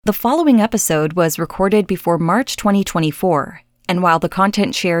The following episode was recorded before March 2024, and while the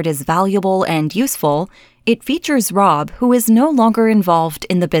content shared is valuable and useful, it features Rob, who is no longer involved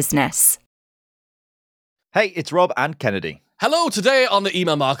in the business. Hey, it's Rob and Kennedy. Hello, today on the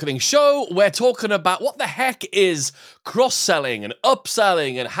Email Marketing Show, we're talking about what the heck is cross-selling and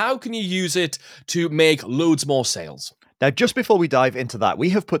upselling and how can you use it to make loads more sales. Now, just before we dive into that,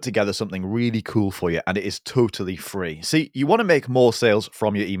 we have put together something really cool for you, and it is totally free. See, you want to make more sales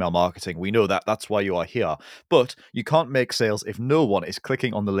from your email marketing. We know that. That's why you are here. But you can't make sales if no one is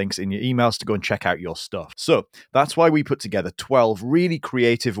clicking on the links in your emails to go and check out your stuff. So that's why we put together 12 really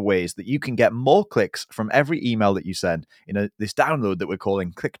creative ways that you can get more clicks from every email that you send in this download that we're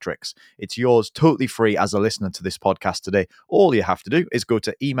calling Click Tricks. It's yours totally free as a listener to this podcast today. All you have to do is go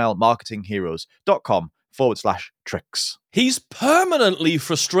to emailmarketingheroes.com/tricks. He's permanently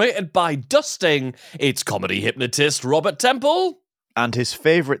frustrated by dusting. It's comedy hypnotist Robert Temple. And his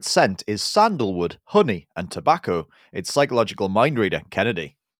favourite scent is sandalwood, honey, and tobacco. It's psychological mind reader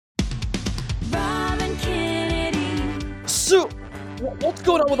Kennedy. So, what's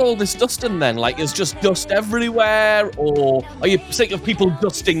going on with all this dusting then? Like, is just dust everywhere? Or are you sick of people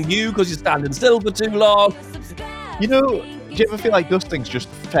dusting you because you're standing still for too long? You know, do you ever feel like dusting's just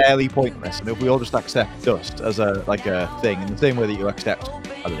fairly pointless? And if we all just accept dust as a thing, in the same way that you accept,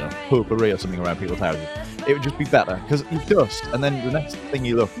 I don't know, potpourri or something around people's houses, it would just be better. Because you dust, and then the next thing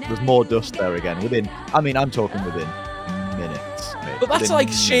you look, there's more dust there again. I'm talking within minutes. Mate. But that's like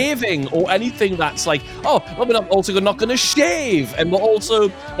shaving or anything that's like, we're also not going to shave, and we're also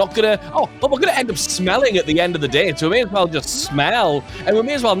not going to, we're going to end up smelling at the end of the day, so we may as well just smell, and we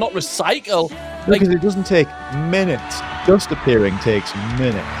may as well not recycle. Because it doesn't take minutes. Dust appearing takes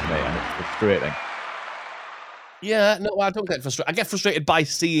minutes, mate, and it's frustrating. Yeah, no, I don't get frustrated. I get frustrated by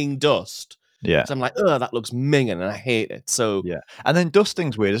seeing dust. Yeah. So I'm like, that looks minging, and I hate it. So yeah. And then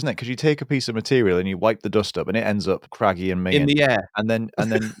dusting's weird, isn't it? Because you take a piece of material and you wipe the dust up, and it ends up craggy and minging. In the air. And then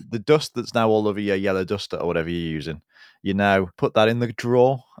the dust that's now all over your yellow duster or whatever you're using, you now put that in the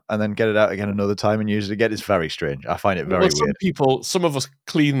drawer and then get it out again another time and use it again. It's very strange. I find it very weird. Some of us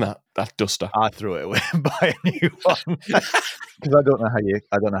clean that duster. I threw it away and buy a new one because I don't know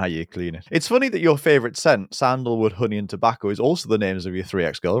how you clean it. It's funny that your favorite scent, sandalwood, honey, and tobacco, is also the names of your 3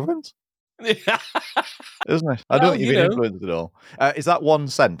 ex-girlfriends. Isn't it? I don't think you've been influenced at all. Is that one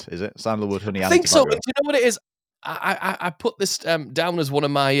scent? Is it sandalwood, honey, and tobacco? I think so. Do you know what it is? I put this down as one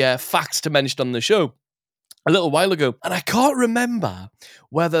of my facts to mention on the show a little while ago, and I can't remember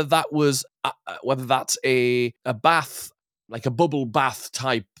whether that's a bath, like a bubble bath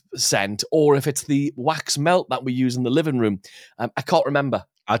type scent, or if it's the wax melt that we use in the living room. I can't remember.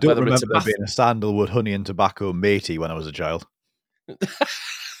 I don't remember there being a sandalwood, honey, and tobacco matey when I was a child.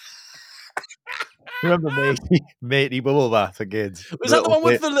 Remember matey bubble bath for kids? Was that the one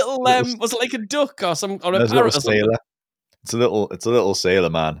with the little was it like a duck or a parrot or something? It's a little sailor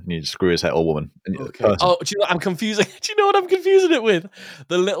man, and you screw his head or woman. Okay. Do you know what I'm confusing? Do you know what I'm confusing it with?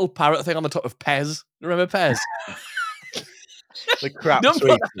 The little parrot thing on the top of Pez. Remember Pez? The crap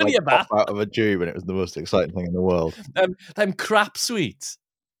sweets pop out of a tube, and it was the most exciting thing in the world. Them crap sweets.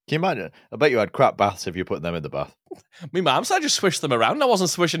 Can you imagine? I bet you had crap baths if you put them in the bath. My mum said I just swished them around. I wasn't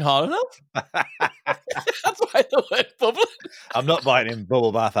swishing hard enough. That's why the word bubble. I'm not buying in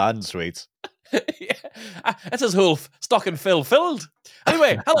bubble bath and sweets. Yeah. That's his whole stocking filled.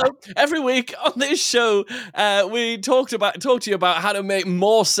 Anyway, hello. Every week on this show, we talk to you about how to make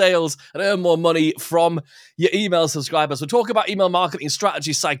more sales and earn more money from your email subscribers. We talk about email marketing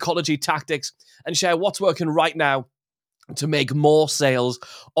strategy, psychology, tactics, and share what's working right now to make more sales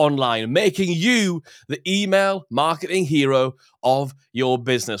online, making you the email marketing hero of your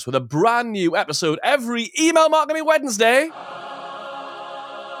business with a brand new episode every Email Marketing Wednesday.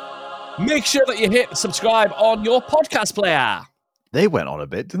 Make sure that you hit subscribe on your podcast player. They went on a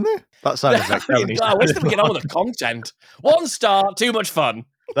bit, didn't they? That sounded like I wish they would get on with the content. 1 star, too much fun.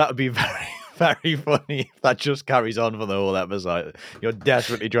 That would be very, very funny if that just carries on for the whole episode. You're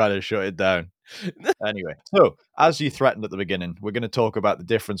desperately trying to shut it down. Anyway, so as you threatened at the beginning, we're going to talk about the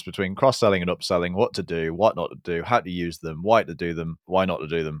difference between cross-selling and upselling, what to do, what not to do, how to use them, why to do them, why not to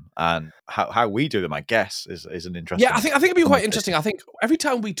do them, and how we do them, I guess, is an interesting. Yeah, I think it'd be quite interesting. I think every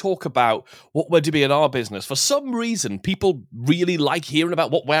time we talk about what we're doing in our business, for some reason, people really like hearing about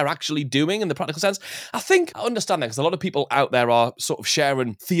what we're actually doing in the practical sense. I think I understand that because a lot of people out there are sort of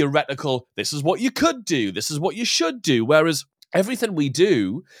sharing theoretical, this is what you could do, this is what you should do, whereas everything we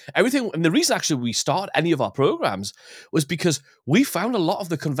do, and the reason actually we start any of our programs was because we found a lot of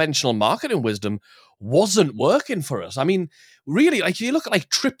the conventional marketing wisdom wasn't working for us. I mean, really, like you look at like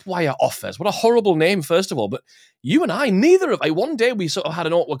tripwire offers, what a horrible name, first of all, but you and I, neither of one day we sort of had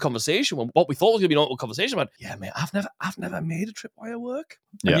an awkward conversation, what we thought was gonna be an awkward conversation about, yeah, mate, I've never made a tripwire work.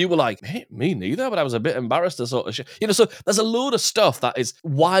 And you were like, hey, me neither, but I was a bit embarrassed to sort of so there's a load of stuff that is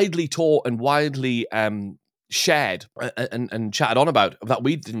widely taught and widely shared and chatted on about that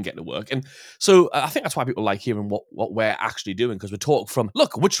we didn't get to work. And so I think that's why people like hearing what we're actually doing, because we talk from,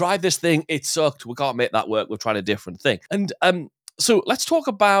 look, we tried this thing, it sucked, we can't make that work, we've tried a different thing. And so let's talk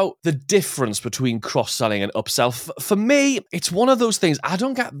about the difference between cross-selling and upsell. For me, it's one of those things, I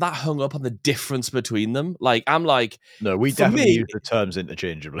don't get that hung up on the difference between them. Like, I'm like... No, we definitely use the terms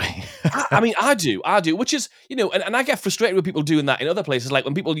interchangeably. I mean, I do, which is, and I get frustrated with people doing that in other places. Like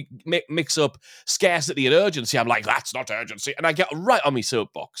when people mix up scarcity and urgency, I'm like, that's not urgency. And I get right on my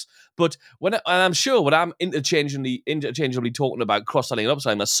soapbox. But and I'm sure when I'm interchangeably talking about cross-selling and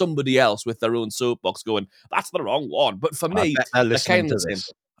upselling, there's somebody else with their own soapbox going, that's the wrong one. But for me, they're kind of the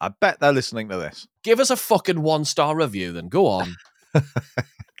same. I bet they're listening to this. Give us a fucking 1-star review then. Go on.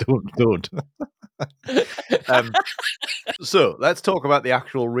 Don't. So let's talk about the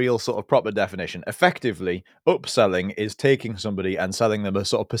actual real sort of proper definition. Effectively, upselling is taking somebody and selling them a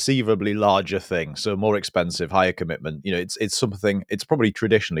sort of perceivably larger thing. So more expensive, higher commitment. It's something, it's probably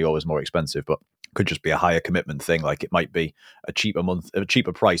traditionally always more expensive, but could just be a higher commitment thing. Like it might be a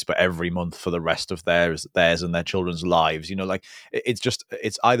cheaper price, but every month for the rest of theirs and their children's lives.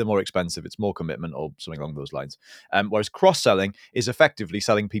 It's either more expensive, it's more commitment, or something along those lines. Whereas cross-selling is effectively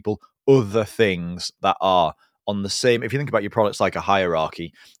selling people other things that are on the same, if you think about your products like a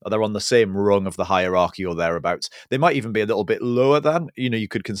hierarchy, they're on the same rung of the hierarchy or thereabouts. They might even be a little bit lower than, you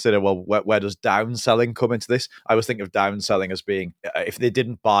could consider, well, where does downselling come into this? I was thinking of downselling as being, if they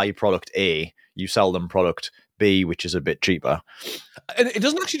didn't buy product A, you sell them product B, which is a bit cheaper. And it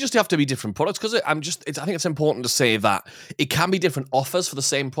doesn't actually just have to be different products, because I think it's important to say that it can be different offers for the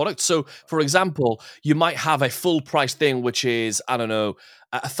same product. So, for example, you might have a full price thing, which is, I don't know,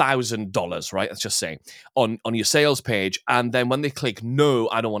 $1,000, right? Let's just say on your sales page, and then when they click no,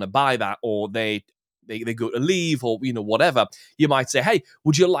 I don't want to buy that, or they go to leave, or whatever, you might say, hey,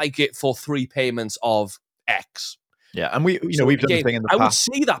 would you like it for 3 payments of X? Yeah, and we've done a thing in the past. I would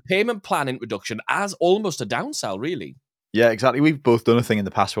see that payment plan introduction as almost a downsell, really. Yeah, exactly. We've both done a thing in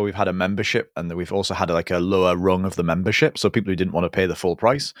the past where we've had a membership, and we've also had like a lower rung of the membership. So people who didn't want to pay the full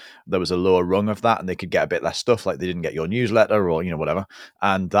price, there was a lower rung of that, and they could get a bit less stuff, like they didn't get your newsletter or whatever,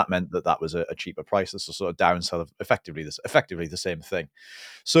 and that meant that was a cheaper price. This is a sort of downsell of effectively the same thing.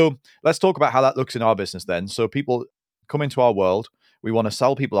 So let's talk about how that looks in our business then. So people come into our world. We want to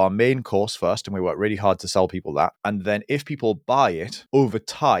sell people our main course first, and we work really hard to sell people that. And then if people buy it, over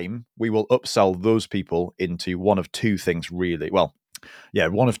time, we will upsell those people into one of two things, really. Well, yeah,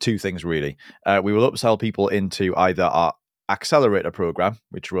 one of two things, really. We will upsell people into either our accelerator program,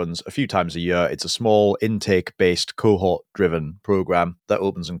 which runs a few times a year. It's a small intake-based, cohort-driven program that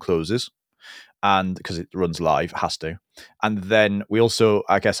opens and closes. And because it runs live, it has to. And then we also,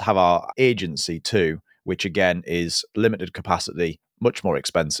 I guess, have our agency too, which again is limited capacity, much more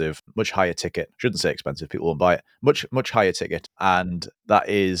expensive, much higher ticket. Shouldn't say expensive, people won't buy it. Much higher ticket. And that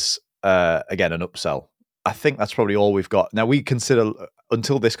is, again, an upsell. I think that's probably all we've got. Now, we consider,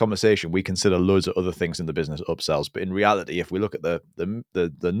 until this conversation, we consider loads of other things in the business upsells. But in reality, if we look at the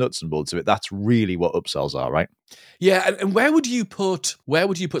nuts and bolts of it, that's really what upsells are, right? Yeah, and where would you put,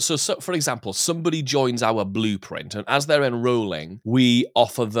 so for example, somebody joins our blueprint, and as they're enrolling, we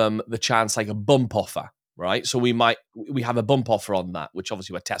offer them the chance, like a bump offer, right? So we have a bump offer on that, which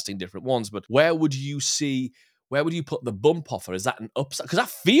obviously we're testing different ones, but where would you put the bump offer? Is that an upsell? Because that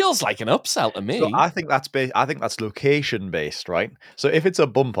feels like an upsell to me. So I think that's location based, right? So if it's a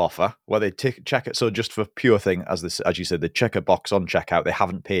bump offer where they check it, so just for pure thing, as you said, they check a box on checkout, they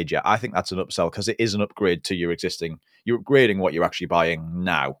haven't paid yet. I think that's an upsell because it is an upgrade to your existing. You're upgrading what you're actually buying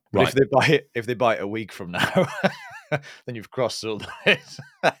now. But right. if they buy it a week from now, then you've cross-sold it.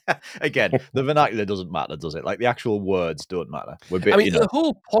 Again, the vernacular doesn't matter, does it? Like the actual words don't matter. The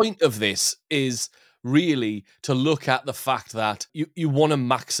whole point of this is really to look at the fact that you want to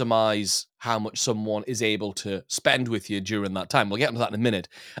maximize how much someone is able to spend with you during that time. We'll get into that in a minute.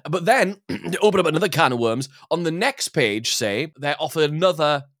 But then, to open up another can of worms, on the next page, say, they're offered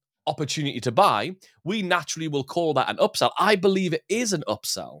another opportunity to buy, we naturally will call that an upsell. I believe it is an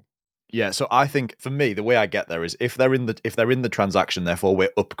upsell. Yeah, so I think for me, the way I get there is if they're in the transaction, therefore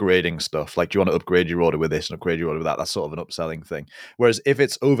we're upgrading stuff. Like, do you want to upgrade your order with this and upgrade your order with that? That's sort of an upselling thing. Whereas if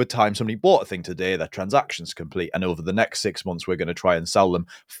it's over time, somebody bought a thing today, their transaction's complete, and over the next 6 months we're going to try and sell them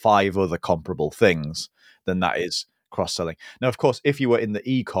 5 other comparable things, then that is cross-selling. Now, of course, if you were in the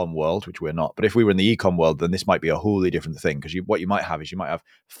e-com world, which we're not, but if we were in the e-com world, then this might be a wholly different thing, because what you might have is you might have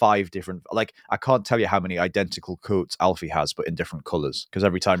 5 different, like, I can't tell you how many identical coats Alfie has, but in different colors, because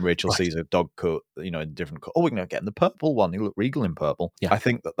every time Rachel sees a dog coat, in different color, we're going to get in the purple one. You look regal in purple. Yeah. I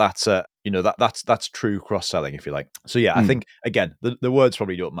think that's true cross-selling, if you like. So yeah, I think, again, the words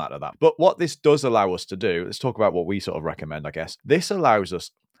probably don't matter that. But what this does allow us to do, let's talk about what we sort of recommend, I guess. This allows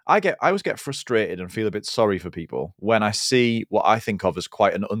us, I always get frustrated and feel a bit sorry for people when I see what I think of as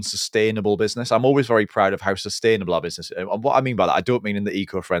quite an unsustainable business. I'm always very proud of how sustainable our business is. And what I mean by that, I don't mean in the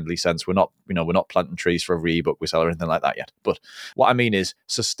eco-friendly sense. We're not planting trees for every ebook we sell or anything like that yet. But what I mean is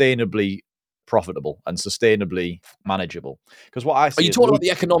sustainably profitable and sustainably manageable. Because what I see, Are you talking about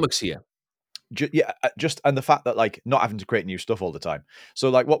the economics here? And the fact that, like, not having to create new stuff all the time. So,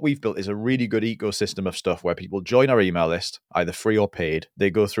 like, what we've built is a really good ecosystem of stuff where people join our email list, either free or paid. They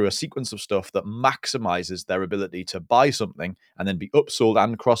go through a sequence of stuff that maximizes their ability to buy something and then be upsold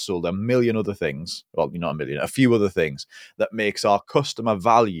and cross-sold a million other things. Well, not a million, a few other things that makes our customer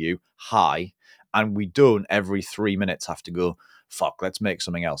value high. And we don't every 3 minutes have to go, fuck, let's make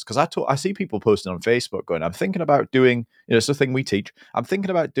something else. Because I see people posting on Facebook going, I'm thinking about doing, it's the thing we teach. I'm thinking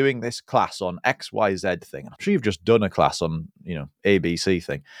about doing this class on XYZ thing. I'm sure you've just done a class on, ABC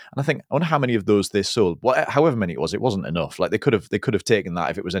thing. And I think, I wonder how many of those they sold. However many it wasn't enough. Like, they could have taken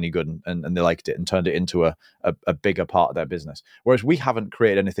that if it was any good and they liked it and turned it into a bigger part of their business. Whereas we haven't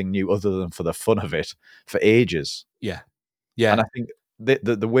created anything new other than for the fun of it for ages. Yeah. Yeah. And I think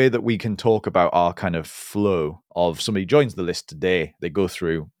the way that we can talk about our kind of flow of somebody joins the list today, they go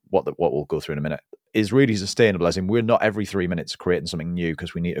through what we'll go through in a minute, is really sustainable. As in, we're not every 3 minutes creating something new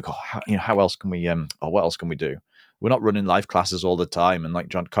because we need to go, how else can we, or what else can we do? We're not running live classes all the time and, like,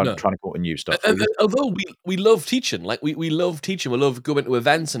 trying to come up with new stuff. Although we love teaching, like we love teaching, we love going to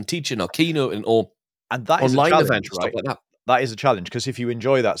events and teaching or keynoting and that is online events, right? Stuff like that. That is a challenge, because if you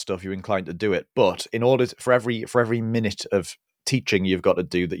enjoy that stuff, you're inclined to do it. But in order for every minute of teaching you've got to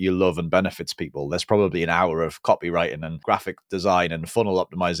do that you love and benefits people, there's probably an hour of copywriting and graphic design and funnel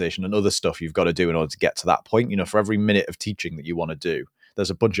optimization and other stuff you've got to do in order to get to that point. For every minute of teaching that you want to do, there's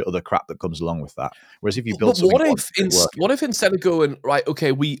a bunch of other crap that comes along with that. Whereas if you build something, what if instead of going, right,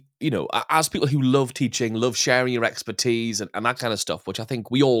 okay, we, as people who love teaching, love sharing your expertise and that kind of stuff, which I think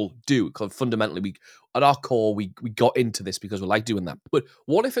we all do, because fundamentally at our core, we got into this because we like doing that. But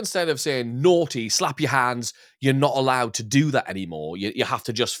what if instead of saying naughty, slap your hands, you're not allowed to do that anymore, you have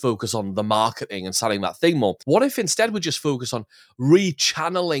to just focus on the marketing and selling that thing more? What if instead we just focus on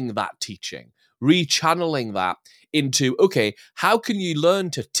rechanneling that teaching, rechanneling that into, okay, how can you learn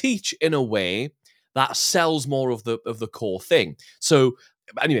to teach in a way that sells more of the core thing? So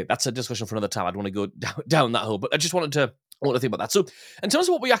anyway, that's a discussion for another time. I don't want to go down that hole, but I just wanted to think about that. So in terms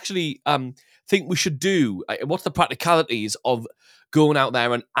of what we actually think we should do, what's the practicalities of going out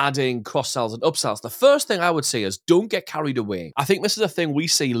there and adding cross-sells and upsells? The first thing I would say is don't get carried away. I think this is a thing we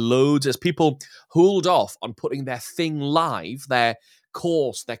see loads as people hold off on putting their thing live, their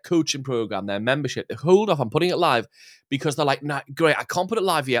course, their coaching program, their membership. They hold off on putting it live because they're like, nah, great, I can't put it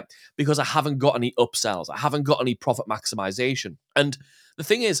live yet because I haven't got any upsells. I haven't got any profit maximization. And the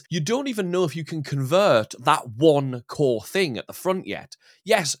thing is, you don't even know if you can convert that one core thing at the front yet.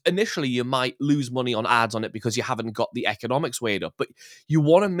 Yes, initially you might lose money on ads on it because you haven't got the economics weighed up, but you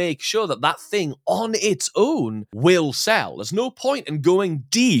want to make sure that that thing on its own will sell. There's no point in going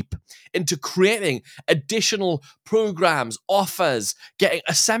deep into creating additional programs, offers,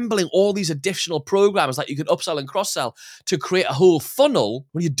 assembling all these additional programs that you can upsell and cross-sell to create a whole funnel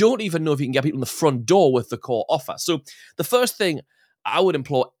when you don't even know if you can get people in the front door with the core offer. So the first thing I would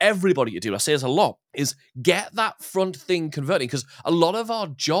implore everybody to do, I say this a lot, is get that front thing converting, because a lot of our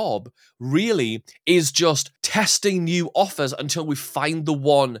job really is just testing new offers until we find the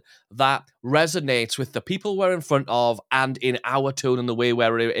one that resonates with the people we're in front of and in our tone and the way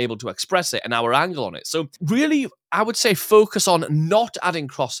we're able to express it and our angle on it. So really, I would say focus on not adding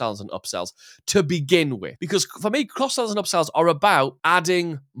cross-sells and upsells to begin with. Because for me, cross-sells and upsells are about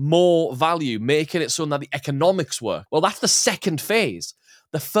adding more value, making it so that the economics work. Well, that's the second phase.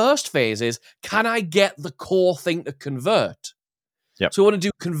 The first phase is, can I get the core thing to convert? Yep. So we want to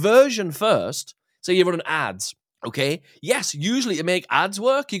do conversion first. So you're running ads. Okay. Yes, usually to make ads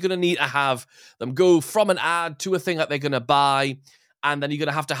work, you're going to need to have them go from an ad to a thing that they're going to buy. and then you're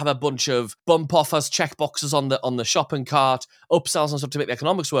going to have a bunch of bump offers, check boxes on the shopping cart, upsells and stuff to make the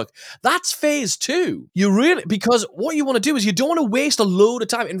economics work. That's phase 2. Because what you want to do is you don't want to waste a load of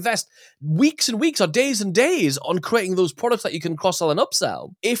time, invest weeks and weeks or days and days on creating those products that you can cross-sell and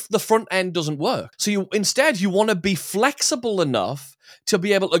upsell if the front end doesn't work. So instead you want to be flexible enough to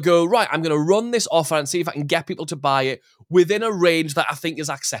be able to go, right, I'm going to run this offer and see if I can get people to buy it within a range that I think is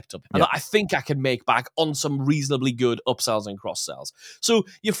acceptable and that I think I can make back on some reasonably good upsells and cross-sells. So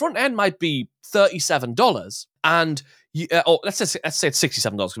your front end might be $37 and let's say it's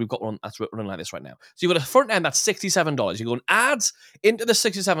 $67 because we've got one that's running like this right now. So you've got a front end that's $67. You're going ads into the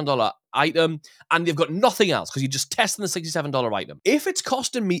 $67 item and you've got nothing else because you're just testing the $67 item. If it's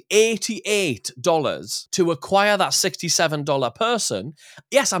costing me $88 to acquire that $67 person,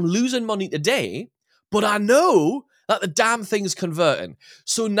 yes, I'm losing money today, but I know that the damn thing's converting.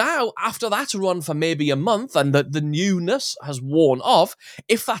 So now, after that's run for maybe a month and the newness has worn off,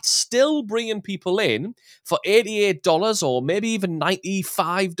 if that's still bringing people in for $88 or maybe even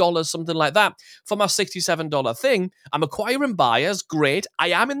 $95, something like that, for my $67 thing, I'm acquiring buyers, great. I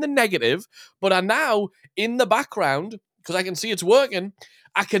am in the negative, but I now, in the background, because I can see it's working,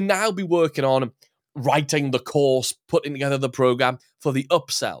 I can now be working on writing the course, putting together the program for the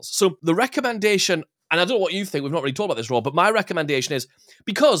upsells. So the recommendation, and I don't know what you think, we've not really talked about this, Rob, but my recommendation is,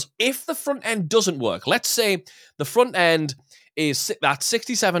 because if the front end doesn't work, let's say the front end is that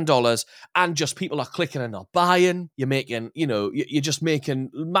 $67 and just people are clicking and not buying, you're making, you're just making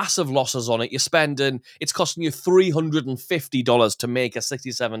massive losses on it. You're spending, it's costing you $350 to make a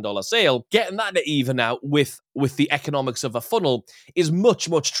 $67 sale. Getting that to even out with the economics of a funnel is much,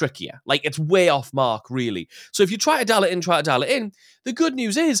 much trickier. Like, it's way off mark, really. So if you try to dial it in, the good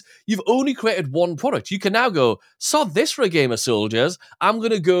news is you've only created one product. You can now go, sod this for a game of soldiers. I'm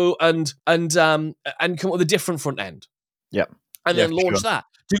going to go and come up with a different front end. Yep. And then launch that.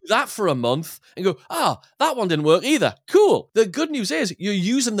 Do that for a month and go, that one didn't work either. Cool. The good news is you're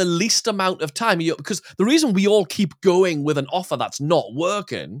using the least amount of time. Because the reason we all keep going with an offer that's not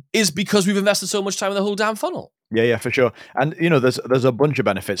working is because we've invested so much time in the whole damn funnel. Yeah, for sure. And, there's a bunch of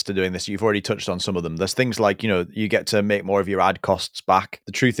benefits to doing this. You've already touched on some of them. There's things like, you get to make more of your ad costs back.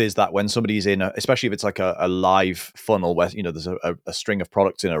 The truth is that when somebody's in, especially if it's like a live funnel where, there's a string of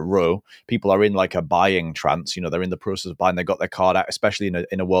products in a row, people are in like a buying trance, they're in the process of buying, they've got their card out, especially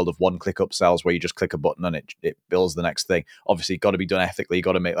in a world of one-click upsells where you just click a button and it builds the next thing. Obviously, got to be done ethically,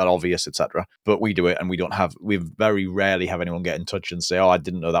 got to make that obvious, etc. But we do it and we very rarely have anyone get in touch and say, I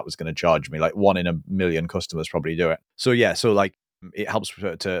didn't know that was going to charge me. Like 1 in a million customers probably do it. So like it helps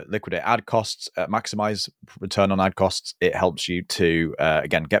to liquidate ad costs, maximize return on ad costs. It helps you to,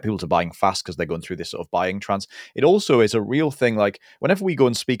 again, get people to buying fast because they're going through this sort of buying trance. It also is a real thing. Like whenever we go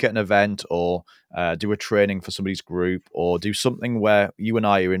and speak at an event or do a training for somebody's group or do something where you and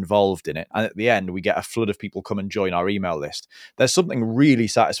I are involved in it, and at the end we get a flood of people come and join our email list, there's something really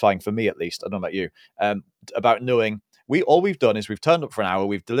satisfying for me, at least, I don't know about you, about knowing all we've done is we've turned up for an hour,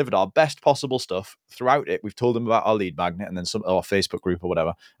 we've delivered our best possible stuff throughout it. We've told them about our lead magnet and then our Facebook group or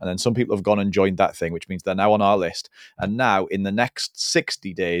whatever. And then some people have gone and joined that thing, which means they're now on our list. And now in the next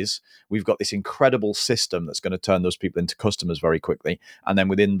 60 days, we've got this incredible system that's going to turn those people into customers very quickly. And then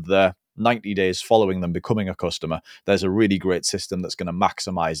within the 90 days following them becoming a customer, there's a really great system that's going to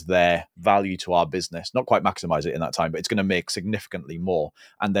maximize their value to our business. Not quite maximize it in that time, but it's going to make significantly more.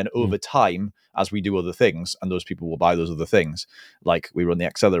 And then over time, as we do other things, and those people will buy those other things, like we run the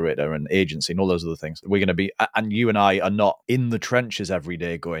accelerator and agency and all those other things, we're going to be, and you and I are not in the trenches every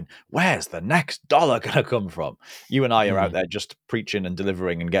day going, where's the next dollar going to come from? You and I are out there just preaching and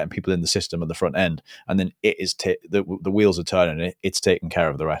delivering and getting people in the system at the front end. And then it is the wheels are turning, it's taking care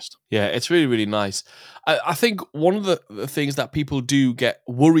of the rest. Yeah, it's really, really nice. I think one of the things that people do get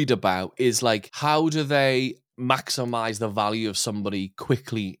worried about is like, how do they maximize the value of somebody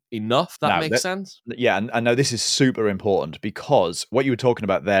quickly enough? That makes sense? Yeah, and now this is super important, because what you were talking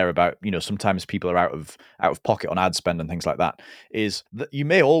about there about, sometimes people are out of pocket on ad spend and things like that, is that you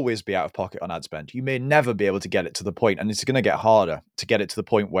may always be out of pocket on ad spend. You may never be able to get it to the point, and it's going to get harder to get it to the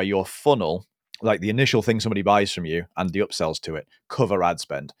point where your funnel, like the initial thing somebody buys from you and the upsells to it, cover ad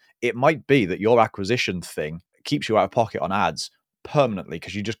spend. It might be that your acquisition thing keeps you out of pocket on ads permanently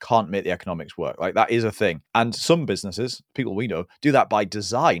because you just can't make the economics work. Like, that is a thing. And some businesses, people we know, do that by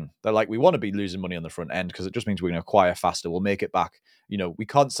design. They're like, we want to be losing money on the front end because it just means we're going to acquire faster. We'll make it back. We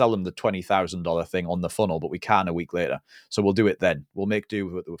can't sell them the $20,000 thing on the funnel, but we can a week later. So we'll do it then. We'll make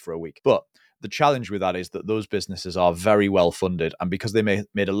do for a week. But The challenge with that is that those businesses are very well funded, and because they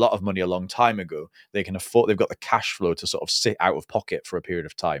made a lot of money a long time ago, they've got the cash flow to sort of sit out of pocket for a period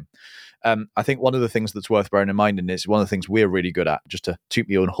of time. I think one of the things that's worth bearing in mind in this, one of the things we're really good at, just to toot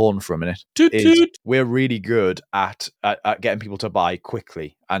my own horn for a minute, is we're really good at getting people to buy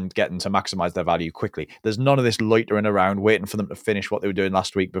quickly and getting to maximize their value quickly. There's none of this loitering around waiting for them to finish what they were doing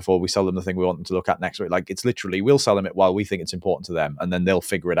last week before we sell them the thing we want them to look at next week. Like, it's literally, we'll sell them it while we think it's important to them, and then they'll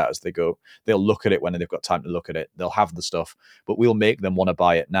figure it out as they go. They'll look at it when they've got time to look at it. They'll have the stuff, but we'll make them want to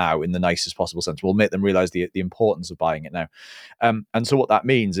buy it now in the nicest possible sense. We'll make them realize the importance of buying it now. And so what that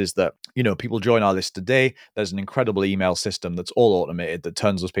means is that, people join our list today. There's an incredible email system that's all automated that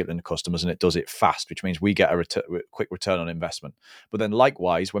turns those people into customers, and it does it fast, which means we get a quick return on investment. But then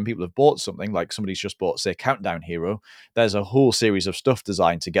likewise, when people have bought something, like somebody's just bought, say, Countdown Hero, there's a whole series of stuff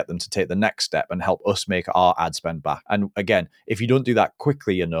designed to get them to take the next step and help us make our ad spend back. And again, if you don't do that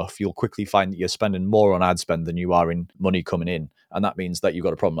quickly enough, you'll quickly find that you're spending more on ad spend than you are in money coming in. And that means that you've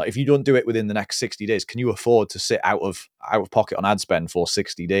got a problem. Like, if you don't do it within the next 60 days, can you afford to sit out of pocket on ad spend for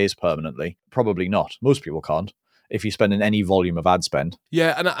 60 days permanently? Probably not. Most people can't, if you're spending any volume of ad spend.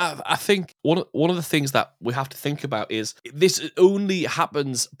 Yeah, and I think one of the things that we have to think about is this only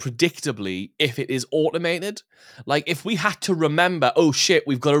happens predictably if it is automated. Like, if we had to remember, oh shit,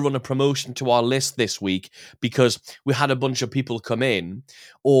 we've got to run a promotion to our list this week because we had a bunch of people come in,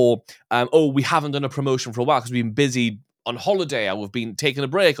 or we haven't done a promotion for a while because we've been busy on holiday, or we've been taking a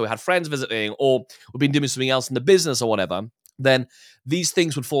break, or we had friends visiting, or we've been doing something else in the business or whatever, then these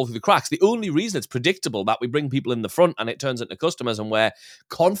things would fall through the cracks. The only reason it's predictable that we bring people in the front and it turns into customers, and we're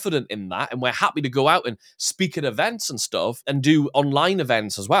confident in that, and we're happy to go out and speak at events and stuff and do online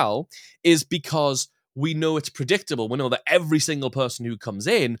events as well, is because we know it's predictable. We know that every single person who comes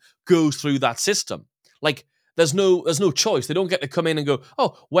in goes through that system. Like, there's no choice. They don't get to come in and go,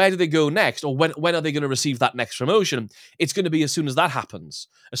 oh, where do they go next? Or when are they going to receive that next promotion? It's going to be as soon as that happens.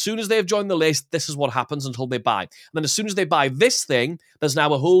 As soon as they've joined the list, this is what happens until they buy. And then as soon as they buy this thing, there's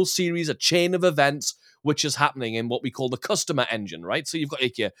now a whole series, a chain of events, which is happening in what we call the customer engine, right? So you've got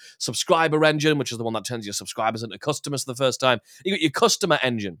like your subscriber engine, which is the one that turns your subscribers into customers for the first time. You've got your customer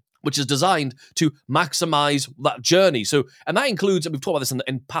engine, which is designed to maximize that journey. So, and that includes, and we've talked about this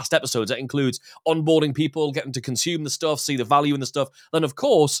in past episodes, that includes onboarding people, getting to consume the stuff, see the value in the stuff, then of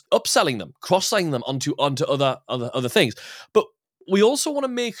course, upselling them, cross-selling them onto other things. But we also want to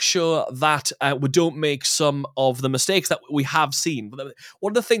make sure that we don't make some of the mistakes that we have seen. One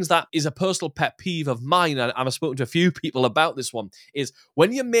of the things that is a personal pet peeve of mine, and I've spoken to a few people about this one, is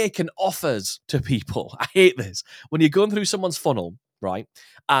when you're making offers to people. I hate this. When you're going through someone's funnel, right?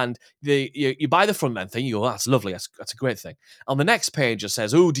 And you buy the front end thing, you go, oh, that's lovely, that's a great thing. On the next page, it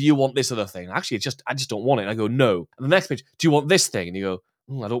says, oh, do you want this other thing? Actually, I just don't want it. And I go, no. And the next page, do you want this thing? And you go,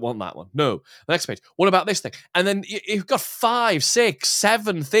 I don't want that one. No. The next page, what about this thing? And then you've got 5, 6,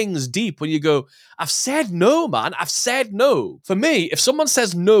 7 things deep when you go, I've said no, man. I've said no. For me, if someone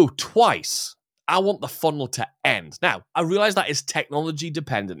says no twice, I want the funnel to end. Now, I realize that is technology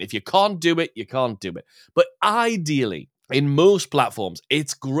dependent. If you can't do it, you can't do it. But ideally, in most platforms,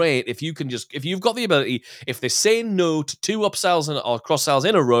 it's great if you've got the ability, if they say no to 2 upsells or cross-sells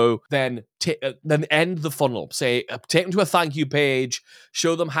in a row, then end the funnel. Say, take them to a thank you page,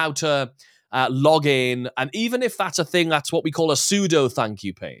 show them how to log in, and even if that's a thing, that's what we call a pseudo thank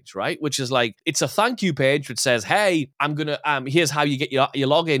you page, right? Which is like, it's a thank you page which says, hey, I'm gonna here's how you get your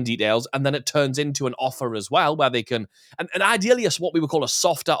login details, and then it turns into an offer as well, where they can, and ideally it's what we would call a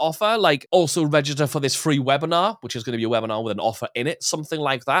softer offer, like also register for this free webinar, which is going to be a webinar with an offer in it, something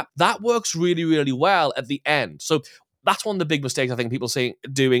like that. That works really, really well at the end. So that's one of the big mistakes I think people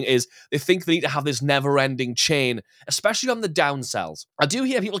doing is they think they need to have this never-ending chain, especially on the downsells. I do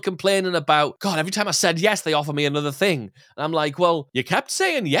hear people complaining about, God, every time I said yes, they offer me another thing. And I'm like, well, you kept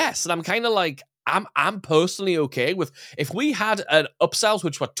saying yes. And I'm kind of like, I'm personally okay with, if we had an upsells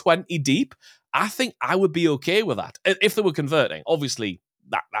which were 20 deep, I think I would be okay with that. If they were converting. Obviously,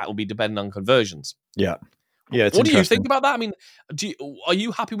 that will be dependent on conversions. Yeah. Yeah, what do you think about that? I mean, are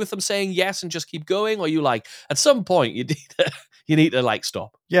you happy with them saying yes and just keep going? Or are you like, at some point, you need to like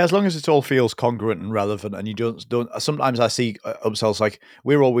stop? Yeah, as long as it all feels congruent and relevant, and you don't. Sometimes I see upsells, like,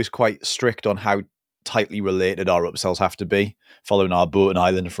 we're always quite strict on how tightly related our upsells have to be, following our boat and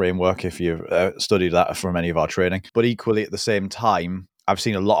island framework, if you've studied that from any of our training. But equally, at the same time, I've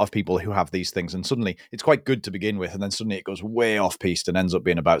seen a lot of people who have these things, and suddenly it's quite good to begin with, and then suddenly it goes way off piste and ends up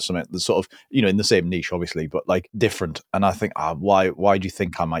being about something that's sort of, in the same niche, obviously, but like different. And I think, why do you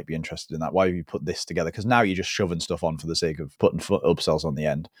think I might be interested in that? Why have you put this together? Because now you're just shoving stuff on for the sake of putting upsells on the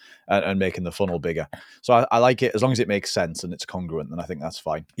end and making the funnel bigger. So I like it as long as it makes sense and it's congruent. Then I think that's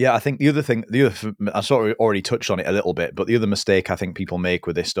fine. Yeah, I think the other I sort of already touched on it a little bit, but the other mistake I think people make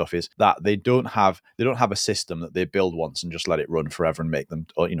with this stuff is that they don't have a system that they build once and just let it run forever and make them,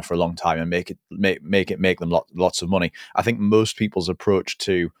 for a long time and make them lots of money. I think most people's approach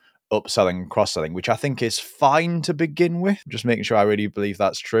to upselling and cross-selling, which I think is fine to begin with, just making sure I really believe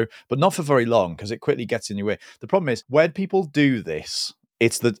that's true, but not for very long because it quickly gets in your way. The problem is when people do this,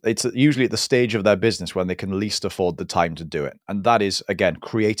 it's usually at the stage of their business when they can least afford the time to do it, and that is again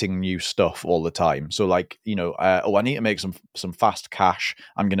creating new stuff all the time. So like, I need to make some fast cash.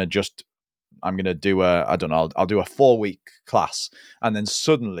 I'm gonna do I don't know, I'll do a 4-week class, and then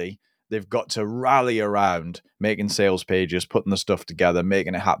suddenly they've got to rally around making sales pages, putting the stuff together,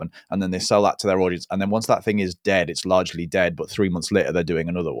 making it happen, and then they sell that to their audience. And then once that thing is dead, it's largely dead. But 3 months later, they're doing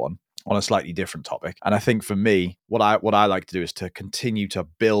another one on a slightly different topic. And I think for me, what I like to do is to continue to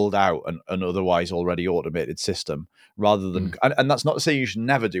build out an otherwise already automated system rather than, and that's not to say you should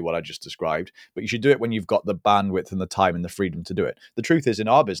never do what I just described, but you should do it when you've got the bandwidth and the time and the freedom to do it. The truth is, in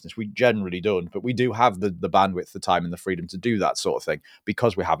our business, we generally don't, but we do have the bandwidth, the time and the freedom to do that sort of thing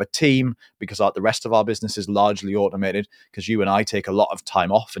because we have a team, because the rest of our business is largely automated, because you and I take a lot of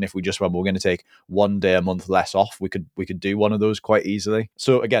time off. And if we just went, we're going to take 1 day a month less off, we could do one of those quite easily.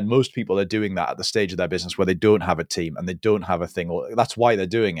 So again, most people are doing that at the stage of their business where they don't have a team and they don't have a thing. That's why they're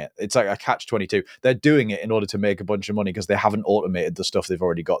doing it. It's like a catch-22. They're doing it in order to make a bunch of money because they haven't automated the stuff they've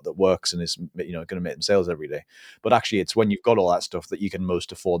already got that works and is going to make them sales every day. But actually, it's when you've got all that stuff that you can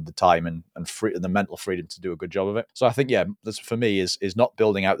most afford the time and the mental freedom to do a good job of it. So I think, yeah, that's for me is not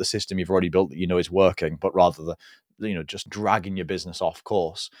building out the system you've already built that is working, but rather just dragging your business off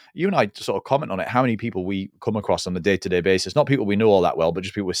course. You and I sort of comment on it, how many people we come across on a day-to-day basis, not people we know all that well, but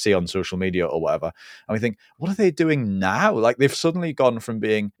just people we see on social media or whatever. And we think, what are they doing now? Like they've suddenly gone from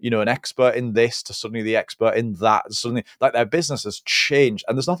being, an expert in this to suddenly the expert in that. Suddenly, like their business has changed.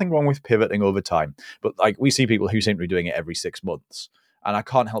 And there's nothing wrong with pivoting over time. But like we see people who seem to be doing it every 6 months. And I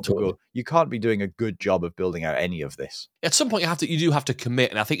can't help but go, you can't be doing a good job of building out any of this. At some point, you do have to commit.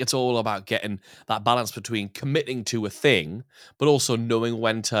 And I think it's all about getting that balance between committing to a thing, but also knowing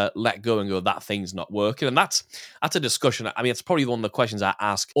when to let go and go, that thing's not working. And that's a discussion. I mean, it's probably one of the questions I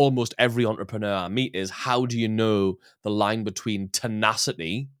ask almost every entrepreneur I meet is, how do you know the line between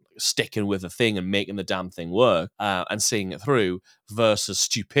tenacity, sticking with a thing and making the damn thing work and seeing it through, versus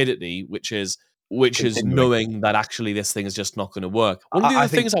stupidity, which is knowing that actually this thing is just not going to work. One of the other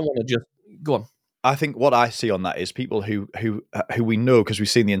things I want to just go on. I think what I see on that is people who we know because we've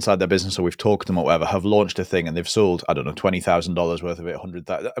seen the inside their business or we've talked to them or whatever, have launched a thing and they've sold, I don't know, $20,000 worth of it,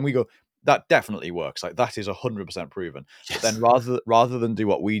 100,000, and we go, that definitely works. Like that is 100% proven. Yes. But then rather than do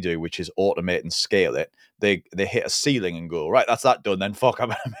what we do, which is automate and scale it, they hit a ceiling and go, right, that's that done. Then fuck, I'm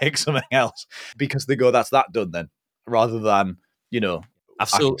gonna make something else because they go, that's that done then, rather than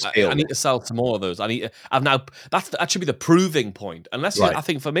I need to sell some more of those. That should be the proving point. I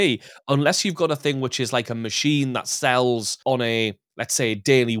think for me, unless you've got a thing which is like a machine that sells on a, let's say,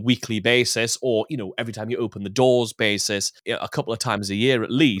 daily, weekly basis, or every time you open the doors basis, a couple of times a year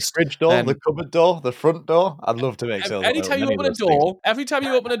at least. The fridge door, the cupboard door, the front door. I'd love to make sales. Every time you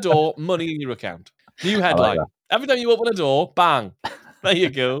open a door, money in your account. New headline. Every time you open a door, bang. There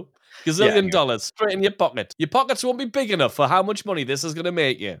you go. Gazillion dollars straight in your pocket. Your pockets won't be big enough for how much money this is going to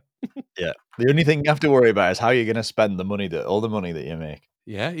make you. Yeah. The only thing you have to worry about is how you're going to spend all the money that you make.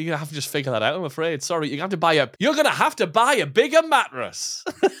 Yeah, you're going to have to just figure that out, I'm afraid. Sorry, you're going to have to buy a bigger mattress.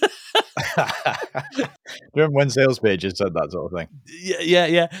 Remember when sales pages said that sort of thing?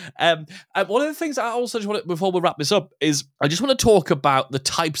 Yeah. One of the things I also just want to, before we wrap this up, is I just want to talk about the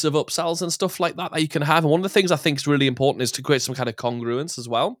types of upsells and stuff like that you can have. And one of the things I think is really important is to create some kind of congruence as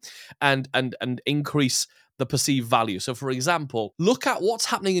well, and increase the perceived value. So, for example, look at what's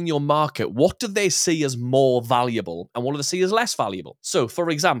happening in your market. What do they see as more valuable and what do they see as less valuable? So,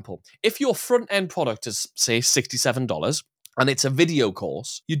 for example, if your front-end product is, say, $67 and it's a video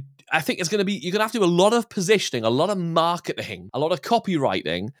course, I think you're going to have to do a lot of positioning, a lot of marketing, a lot of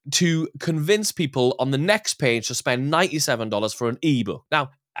copywriting to convince people on the next page to spend $97 for an ebook. Now,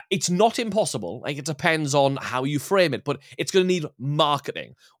 it's not impossible. Like, it depends on how you frame it, but it's going to need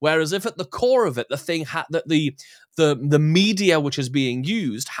marketing. Whereas if at the core of it, the thing that the media which is being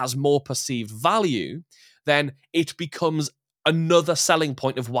used has more perceived value, then it becomes another selling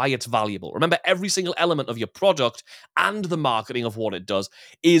point of why it's valuable. Remember, every single element of your product and the marketing of what it does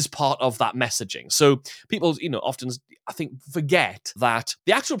is part of that messaging. So people, often, I think, forget that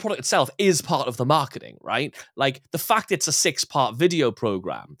the actual product itself is part of the marketing, right? Like the fact it's a 6-part video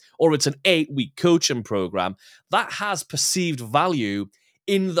program or it's an 8-week coaching program, that has perceived value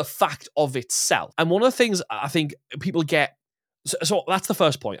in the fact of itself. And one of the things I think people get, so that's the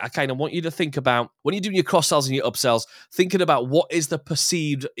first point. I kind of want you to think about, when you're doing your cross-sells and your upsells, thinking about what is the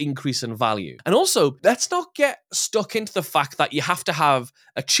perceived increase in value. And also, let's not get stuck into the fact that you have to have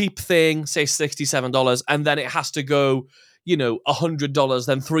a cheap thing, say $67, and then it has to go, $100,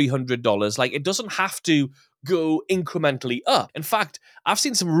 then $300. Like, it doesn't have to go incrementally up. In fact, I've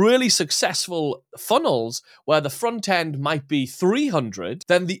seen some really successful funnels where the front end might be 300,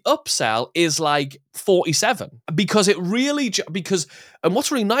 then the upsell is like 47, because and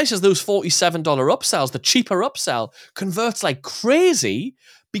what's really nice is those $47 upsells, the cheaper upsell converts like crazy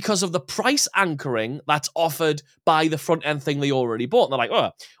because of the price anchoring that's offered by the front end thing they already bought. And they're like,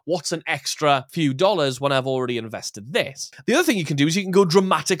 oh, what's an extra few dollars when I've already invested this? The other thing you can do is you can go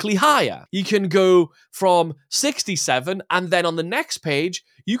dramatically higher. You can go from 67, and then on the next page,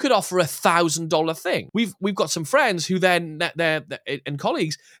 you could offer $1,000 thing. We've got some friends who then, and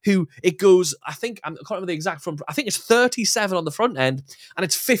colleagues, who it goes, I can't remember the exact front, I think it's 37 on the front end, and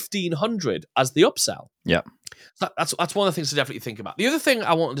it's 1,500 as the upsell. Yeah. So that's one of the things to definitely think about. The other thing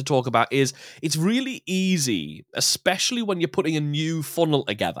I wanted to talk about is it's really easy, especially when you're putting a new funnel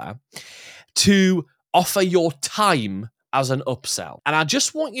together, to offer your time as an upsell. And I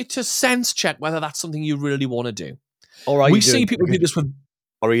just want you to sense check whether that's something you really want to do. We see people do this with...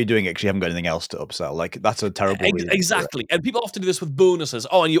 Or are you doing it because you haven't got anything else to upsell? Like, that's a terrible reason. Exactly. And people often do this with bonuses.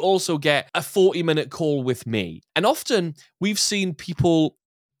 Oh, and you also get a 40-minute call with me. And often we've seen people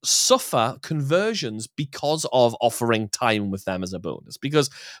suffer conversions because of offering time with them as a bonus, because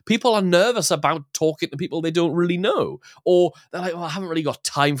people are nervous about talking to people they don't really know, or they're like, I haven't really got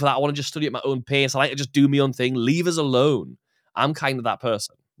time for that. I want to just study at my own pace. I like to just do my own thing. Leave us alone. I'm kind of that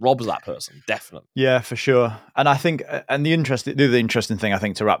person. Rob's that person, definitely. Yeah, for sure. And I think, and the interesting thing I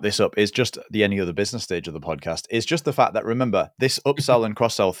think to wrap this up is just the any other business stage of the podcast is just the fact that, remember, this upsell and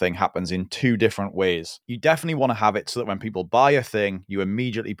cross-sell thing happens in 2 different ways. You definitely want to have it so that when people buy a thing, you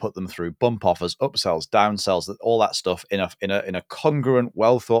immediately put them through bump offers, upsells, downsells, all that stuff in a congruent,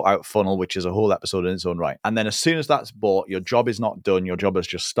 well thought out funnel, which is a whole episode in its own right. And then as soon as that's bought, your job is not done. Your job has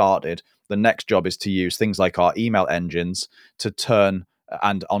just started. The next job is to use things like our email engines to turn,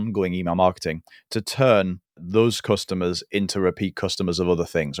 and ongoing email marketing, to turn those customers into repeat customers of other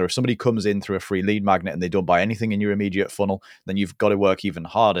things. Or if somebody comes in through a free lead magnet and they don't buy anything in your immediate funnel, then you've got to work even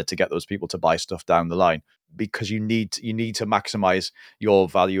harder to get those people to buy stuff down the line, because you need to maximize your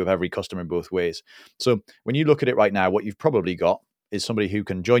value of every customer in both ways. So when you look at it right now, what you've probably got is somebody who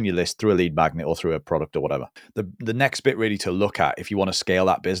can join your list through a lead magnet or through a product or whatever. The next bit really to look at if you want to scale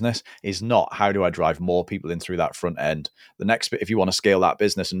that business is not how do I drive more people in through that front end. The next bit, if you want to scale that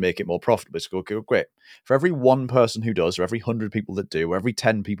business and make it more profitable, is go, great. For every 1 person who does, or every 100 people that do, or every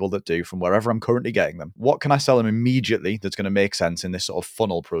 10 people that do from wherever I'm currently getting them, what can I sell them immediately that's going to make sense in this sort of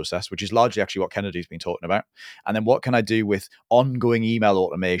funnel process, which is largely actually what Kennedy's been talking about. And then what can I do with ongoing email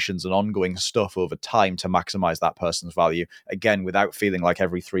automations and ongoing stuff over time to maximize that person's value, again, without feeling like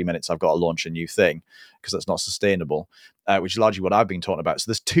every 3 minutes I've got to launch a new thing, because that's not sustainable, which is largely what I've been talking about. So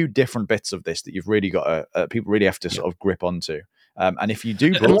there's 2 different bits of this that you've really got to, people really have to sort of grip onto. And if you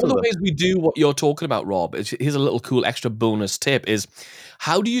do, and one of the ways we do what you're talking about, Rob, is, here's a little cool extra bonus tip, is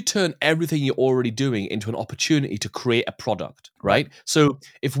how do you turn everything you're already doing into an opportunity to create a product, right? So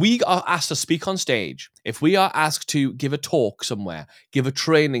if we are asked to speak on stage, if we are asked to give a talk somewhere, give a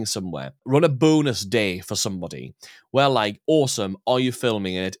training somewhere, run a bonus day for somebody, we're like, awesome, are you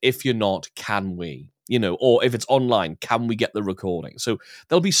filming it? If you're not, can we? Or if it's online, can we get the recording? So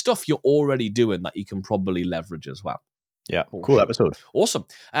there'll be stuff you're already doing that you can probably leverage as well. Yeah, cool episode. Awesome.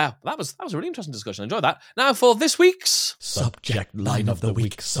 That was a really interesting discussion. I enjoyed that. Now for this week's subject line of the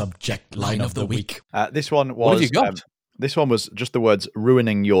week. Subject line of the week. This one was. What have you got? This one was just the words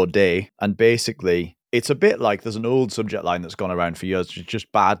 "ruining your day," and basically, it's a bit like there's an old subject line that's gone around for years,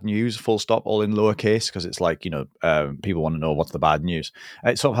 just bad news, full stop, all in lowercase, because it's like, people want to know what's the bad news.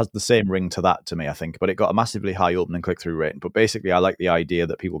 It sort of has the same ring to that to me, I think, but it got a massively high open and click-through rating. But basically, I like the idea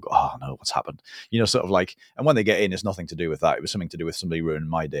that people go, oh no, what's happened? Sort of like, and when they get in, it's nothing to do with that. It was something to do with somebody ruining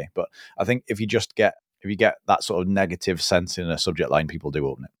my day. But I think if you get that sort of negative sense in a subject line, people do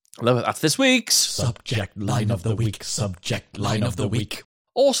open it. I love it. That's this week's subject line of the week. Subject line of the week.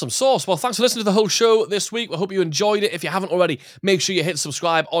 Awesome sauce. Well, thanks for listening to the whole show this week. I hope you enjoyed it. If you haven't already, make sure you hit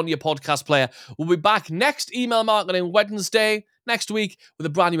subscribe on your podcast player. We'll be back next Email Marketing Wednesday next week with a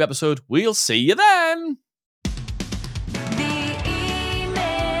brand new episode. We'll see you then.